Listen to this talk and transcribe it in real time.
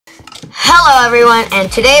Hello everyone,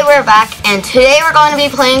 and today we're back, and today we're going to be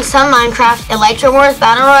playing some Minecraft Elytra Wars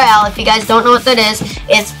Battle Royale. If you guys don't know what that is,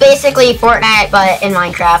 it's basically Fortnite, but in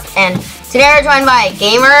Minecraft. And today we're joined by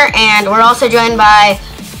Gamer, and we're also joined by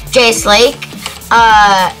Jace Lake.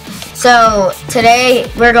 So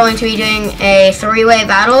today we're going to be doing a three-way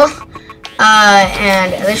battle,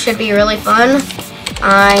 and this should be really fun.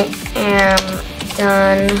 I am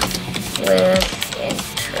done with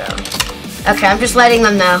intro. Okay, I'm just letting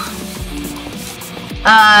them know.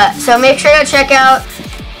 So make sure to check out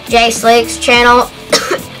Jace Lake's channel.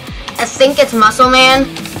 I think it's Muscle Man.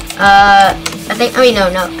 I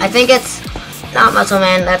think it's not Muscle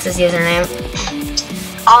Man. That's his username.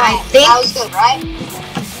 Alright, I think that was good, right?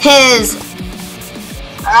 his.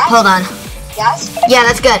 Alright. Hold on. Yes? Yeah,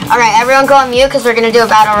 that's good. Alright, everyone go on mute because we're gonna do a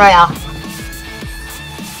battle royale.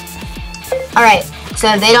 Alright,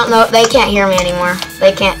 so they don't know, they can't hear me anymore.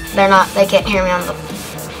 They can't hear me on the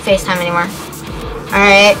FaceTime anymore.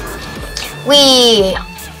 Alright.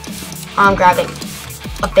 I'm grabbing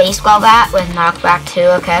a baseball bat with knockback 2,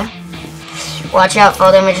 okay. Watch out,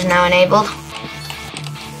 full damage is now enabled.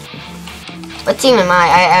 What team am I?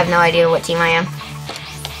 I have no idea what team I am.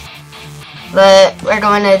 But we're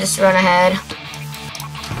going to just run ahead.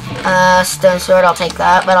 Stone sword, I'll take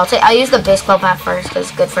that. But I'll use the baseball bat first because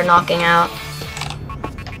it's good for knocking out.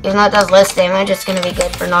 Even though it does less damage, it's going to be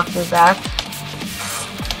good for knocking back.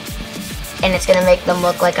 And it's gonna make them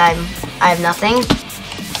look like I have nothing.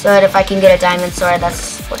 So that if I can get a diamond sword,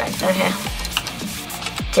 that's what okay.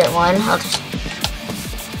 Tier 1, I'll just...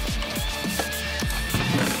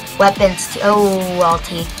 Weapons, I'll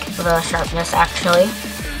take the sharpness actually.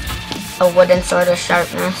 A wooden sword of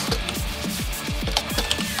sharpness.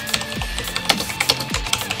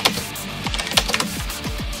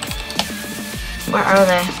 Where are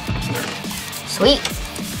they? Sweet!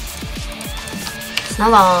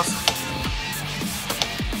 Snowballs.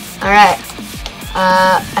 Alright.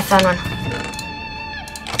 I found one.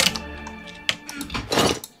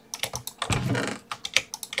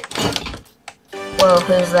 Whoa,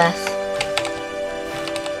 who's this?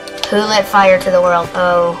 Who lit fire to the world?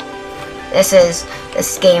 Oh. This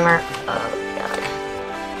gamer. Oh, God.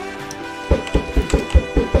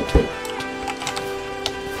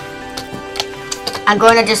 I'm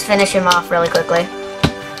going to just finish him off really quickly.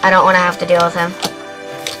 I don't want to have to deal with him.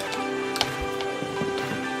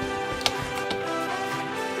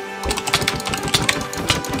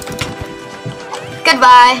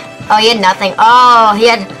 Goodbye. Oh, he had nothing. Oh, he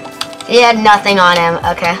had nothing on him.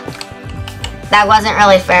 Okay. That wasn't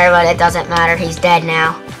really fair, but it doesn't matter. He's dead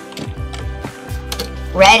now.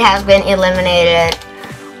 Red has been eliminated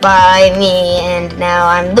by me, and now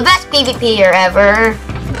I'm the best PvPer ever.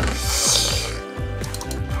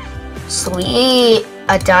 Sweet.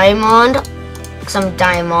 A diamond. Some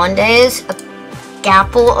diamondes. A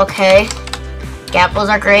gapple. Okay. Gapples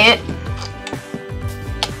are great.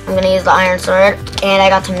 I'm gonna use the iron sword, and I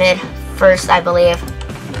got to mid first, I believe.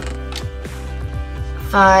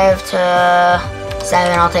 5 to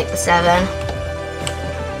 7, I'll take the 7.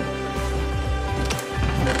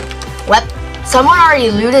 What? Someone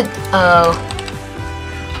already looted, oh.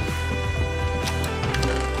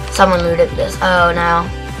 Someone looted this, oh no.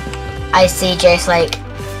 I see Jace Lake.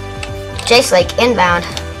 Jace Lake inbound.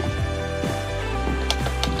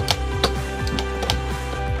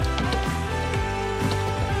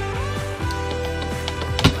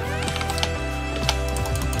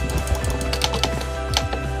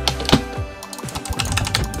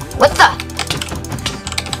 What the?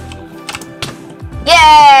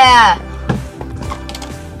 Yeah!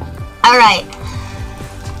 Alright.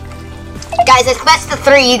 Guys, it's best of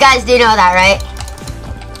 3. You guys do know that, right?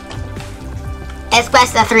 It's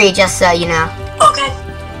best of 3, just so you know. Okay.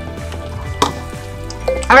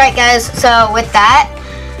 Alright, guys. So, with that,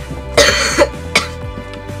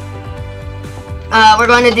 we're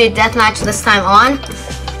going to do deathmatch this time on.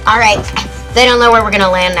 Alright. They don't know where we're going to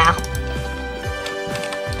land now.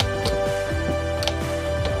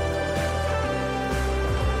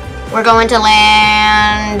 We're going to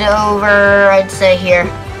land over, I'd say here,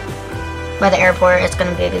 by the airport. It's going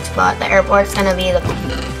to be a good spot. The airport's going to be the...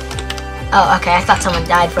 Oh, okay, I thought someone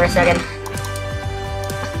died for a second.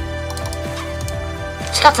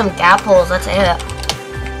 Just got some gapples, that's it.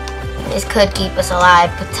 This could keep us alive,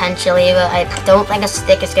 potentially, but I don't think a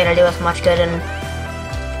stick is going to do us much good. And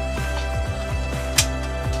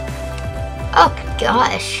oh,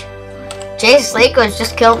 gosh. Jace Lake was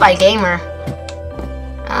just killed by Gamer.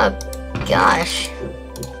 Oh, gosh.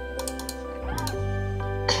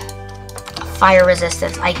 Fire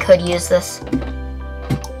resistance. I could use this.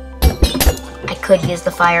 I could use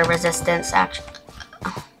the fire resistance, actually.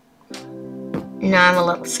 No, I'm a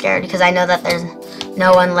little scared because I know that there's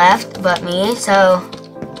no one left but me, so...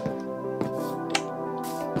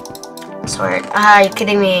 Sword. Ah, are you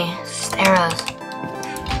kidding me? Just arrows.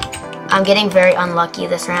 I'm getting very unlucky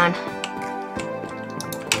this round.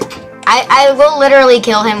 I will literally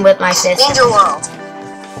kill him with my fist. Ninja World.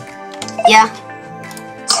 Yeah.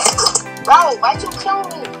 Bro, why'd you kill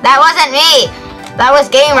me? That wasn't me! That was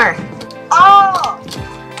Gamer. Oh!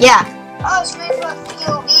 Yeah. Oh, screen for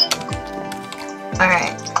POV.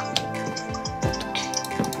 Alright.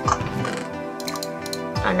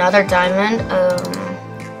 Another diamond.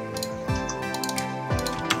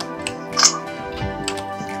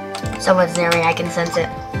 Someone's near me, I can sense it.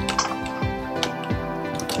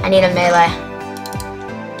 I need a melee.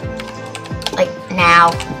 Like,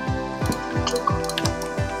 now.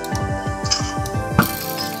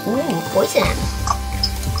 Ooh, poison.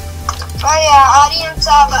 Oh yeah, audience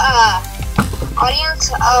of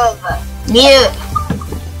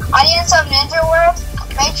Ninja World,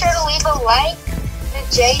 make sure to leave a like to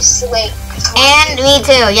Jay Slate. And me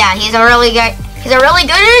too, yeah, he's a really good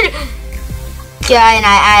guy, and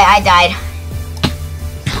I died.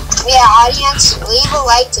 Yeah, audience, leave a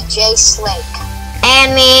like to Jay Slate.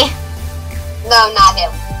 And me. No, not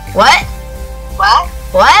him. What? What?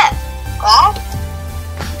 What? What?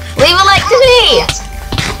 Leave a like to me!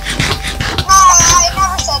 No, I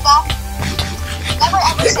never said that. Never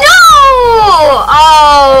ever said No!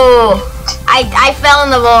 Oh! I fell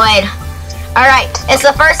in the void. Alright, it's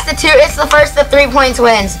the first to 3 points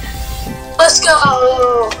wins. Let's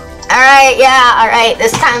go! Alright, yeah, alright.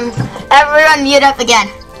 This time, everyone mute up again.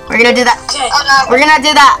 We're gonna do that. Okay. Oh, no. We're gonna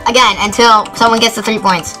do that again until someone gets to 3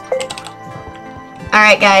 points.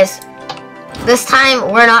 Alright, guys. This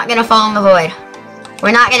time, we're not gonna fall in the void.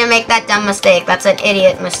 We're not gonna make that dumb mistake. That's an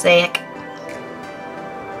idiot mistake.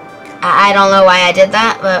 I don't know why I did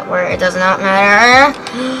that, but it does not matter.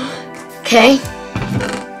 Okay.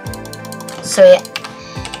 So yeah,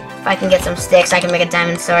 if I can get some sticks, I can make a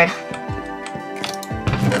diamond sword.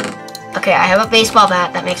 Okay, I have a baseball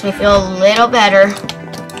bat. That makes me feel a little better.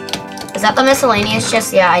 Is that the miscellaneous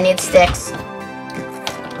chest? Yeah, I need sticks.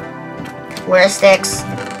 Where are sticks?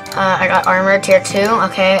 I got armor tier 2.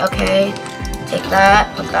 Okay. Take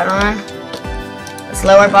that. Put that on. It's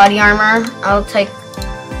lower body armor. I'll take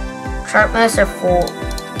sharpness or full.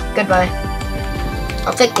 Goodbye.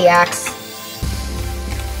 I'll take the axe.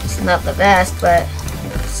 It's not the best, but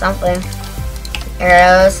something.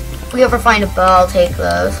 Arrows. If we ever find a bow, I'll take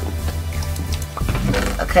those.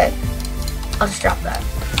 Okay. I'll just drop that.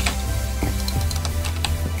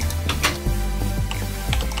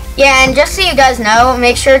 Yeah, and just so you guys know,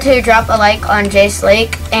 make sure to drop a like on Jace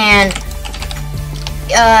Lake and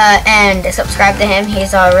subscribe to him.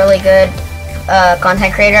 He's a really good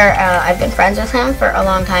content creator. I've been friends with him for a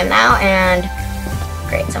long time now, and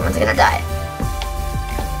great, someone's gonna die.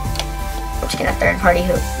 I'm just gonna third party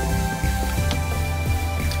hoop.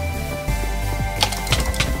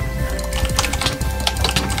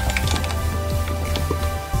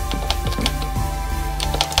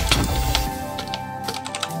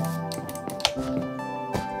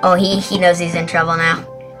 Oh, he knows he's in trouble now.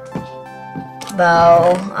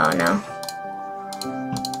 Bow. Oh no.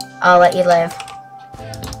 I'll let you live.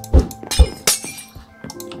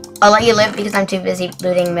 I'll let you live because I'm too busy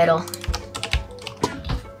looting middle.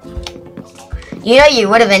 You know you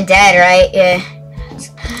would have been dead, right? Yeah.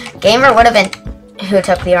 Gamer would have been who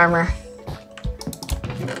took the armor.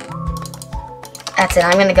 That's it.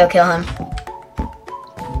 I'm gonna go kill him.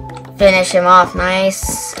 Finish him off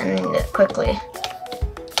nice and quickly.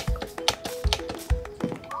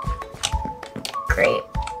 Great.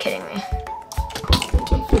 Kidding me.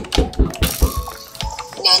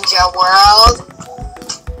 Ninja World.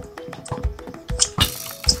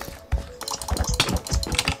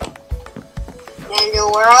 Ninja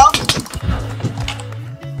World.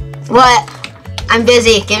 What? I'm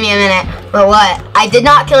busy. Give me a minute. But what? I did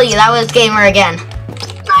not kill you. That was Gamer again.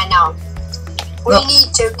 I know. We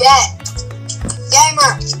need to get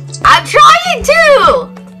Gamer. I'm trying to!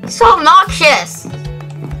 So obnoxious.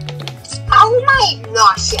 How am I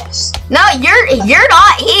obnoxious? No, you're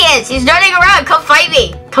not. He is. He's running around. Come fight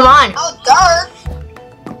me. Come on. Oh, darn.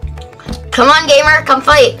 Come on, Gamer. Come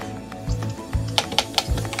fight.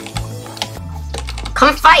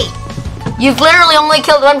 Come fight. You've literally only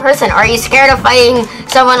killed one person. Are you scared of fighting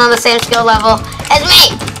someone on the same skill level as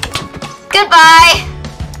me? Goodbye.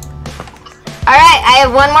 Alright, I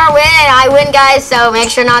have one more win and I win, guys, so make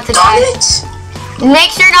sure not to die.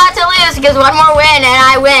 Make sure not to lose, because one more win and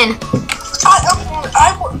I win.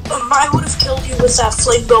 I would have killed you with that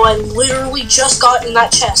flame bow. I literally just got in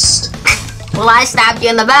that chest. Well, I stabbed you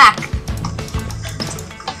in the back.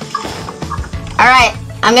 Alright,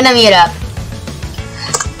 I'm gonna mute up.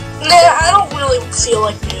 Nah, I don't really feel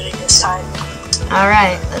like muting this time.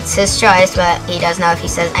 Alright, that's his choice, but he does know if he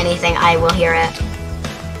says anything, I will hear it.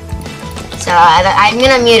 So I'm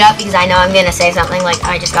gonna mute up because I know I'm gonna say something like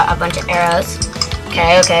I just got a bunch of arrows.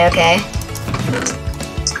 Okay.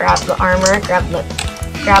 Grab the armor, grab the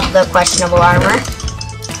questionable armor.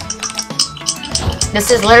 This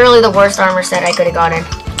is literally the worst armor set I could have gotten.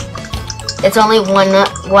 It's only one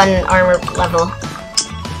armor level.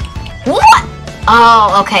 What?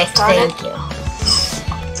 Oh, okay, thank you.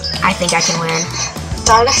 I think I can win.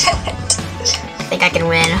 Darn it. I think I can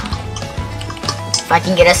win. If I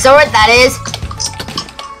can get a sword, that is.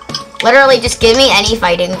 Literally, just give me any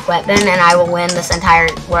fighting weapon and I will win this entire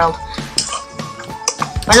world.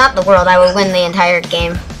 Or not the world, I will win the entire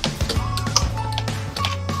game.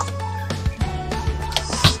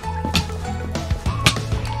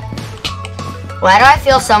 Why do I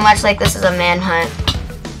feel so much like this is a manhunt?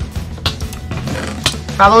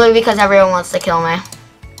 Probably because everyone wants to kill me.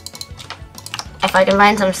 If I can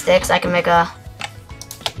find some sticks, I can make a...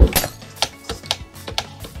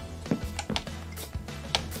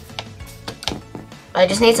 I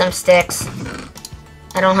just need some sticks.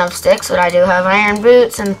 I don't have sticks, but I do have iron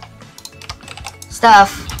boots and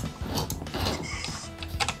stuff.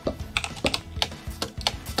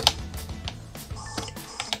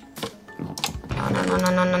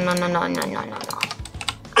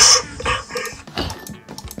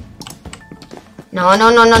 No.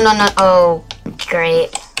 Oh, great.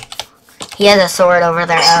 He has a sword over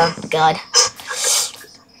there. Oh, God.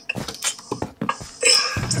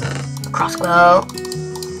 Crossbow.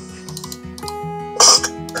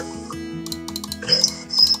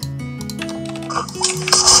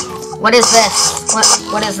 What is this?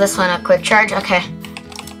 What is this one? A quick charge? Okay.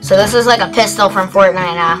 So this is like a pistol from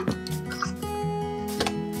Fortnite now.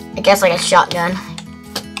 I guess like a shotgun.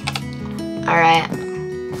 Alright.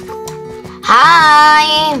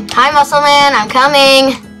 Hi, Muscle Man. I'm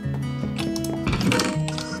coming.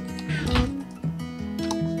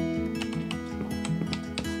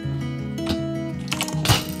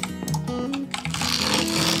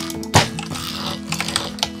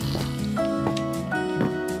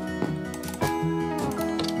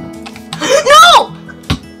 No!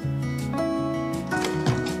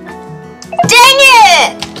 Dang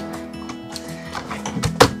it!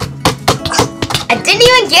 I didn't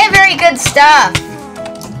even get very good stuff.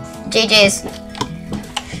 JJ's.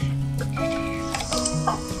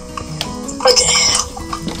 Okay.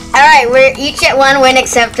 Alright, we're each at one win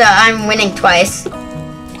except I'm winning twice.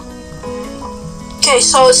 Okay,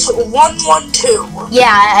 so it's 1-1-2.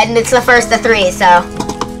 Yeah, and it's the first of three, so.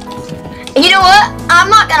 You know what? I'm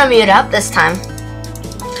not gonna mute up this time.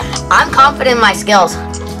 I'm confident in my skills.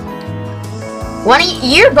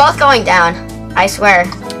 You're both going down. I swear.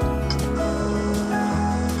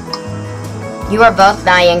 You are both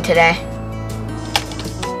dying today.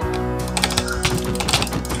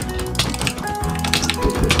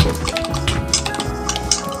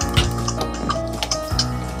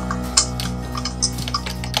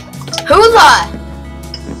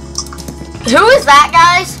 Who is that,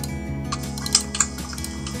 guys?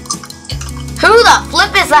 Who the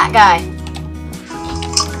flip is that guy?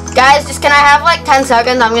 Guys, just can I have like 10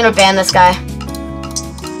 seconds? I'm gonna ban this guy.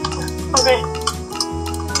 Okay.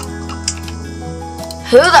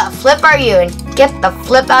 Who the flip are you? And get the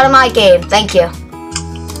flip out of my game. Thank you.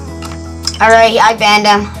 Alright, I banned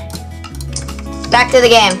him. Back to the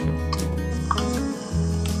game.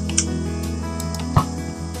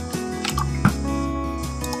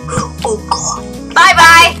 Oh god.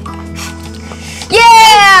 Bye-bye!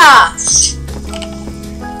 Yeah!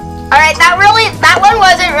 Alright, that one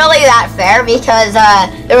wasn't really that fair because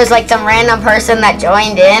there was like some random person that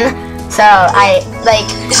joined in. So I think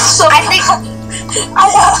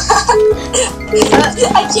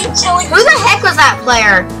I keep killing. who the heck was that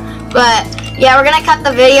player? But yeah, we're gonna cut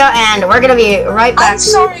the video and we're gonna be right back. I'm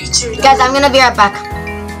sorry, Judah. Guys, I'm gonna be right back.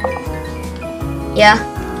 Yeah?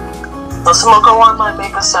 The smoke alarm might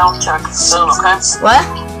make a sound check soon, okay? What?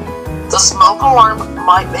 The smoke alarm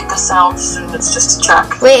might make a sound soon, it's just a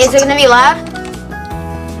check. Wait, is it gonna be loud?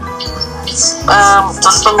 Just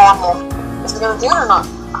a normal. Is it gonna do it or not?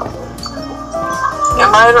 It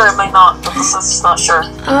might or it may not, but this is not sure.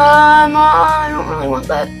 I don't really want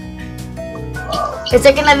that. Is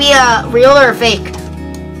it gonna be a real or a fake?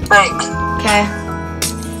 Fake. Okay.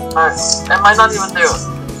 Alright. It might not even do it.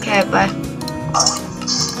 Okay, bye.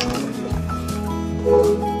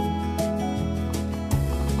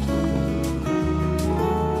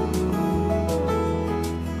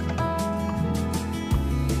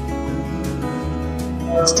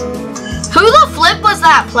 Who the Flip was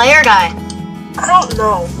that player guy? I don't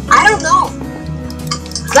know. Is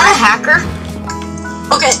that a hacker?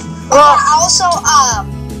 Okay. Well, I also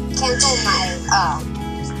canceled my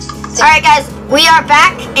alright guys, we are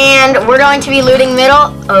back and we're going to be looting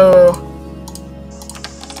middle. Oh.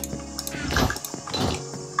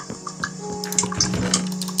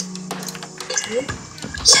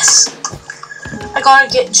 Yes. I gotta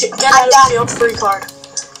get out of jail free card.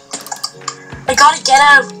 I gotta get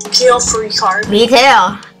out of jail free card. Me too.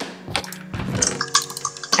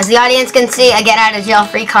 As the audience can see, a get out of jail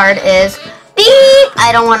free card is beep.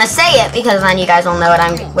 I don't want to say it because then you guys will know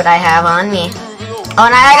what I have on me. Oh,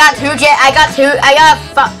 and I got 4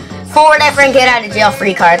 different get out of jail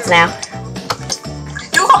free cards now.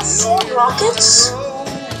 You got 4 rockets?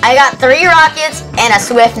 I got 3 rockets and a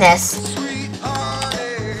swiftness.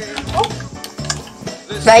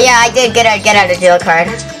 But yeah, I did get a get out of jail card.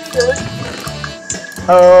 Good.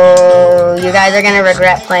 Oh, you guys are gonna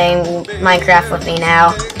regret playing Minecraft with me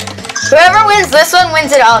now. Whoever wins this one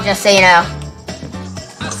wins it all, just so you know.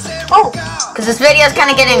 Oh, because this video is kind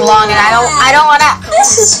of getting long, and I don't wanna.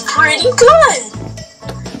 This is pretty good.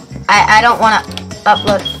 I don't wanna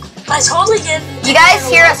upload. I totally get. You guys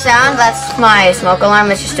hear a sound? That's my smoke alarm.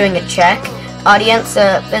 It's just doing a check. Audience,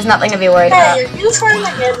 there's nothing to be worried about. Hey, are you trying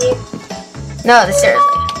to get me? No, seriously.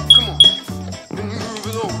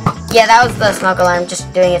 Yeah, that was the smoke alarm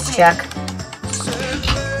just doing its check.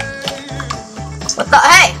 What the?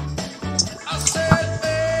 Hey!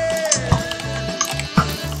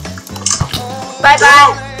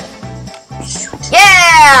 Bye-bye!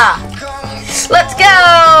 Yeah! Let's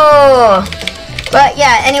go! But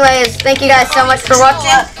yeah, anyways, thank you guys so much for watching.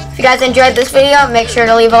 If you guys enjoyed this video, make sure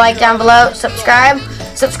to leave a like down below. Subscribe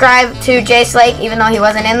to Jay Slake, even though he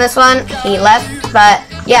wasn't in this one. He left, but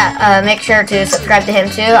yeah, make sure to subscribe to him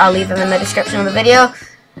too. I'll leave him in the description of the video.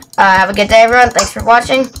 Have a good day, everyone. Thanks for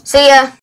watching. See ya!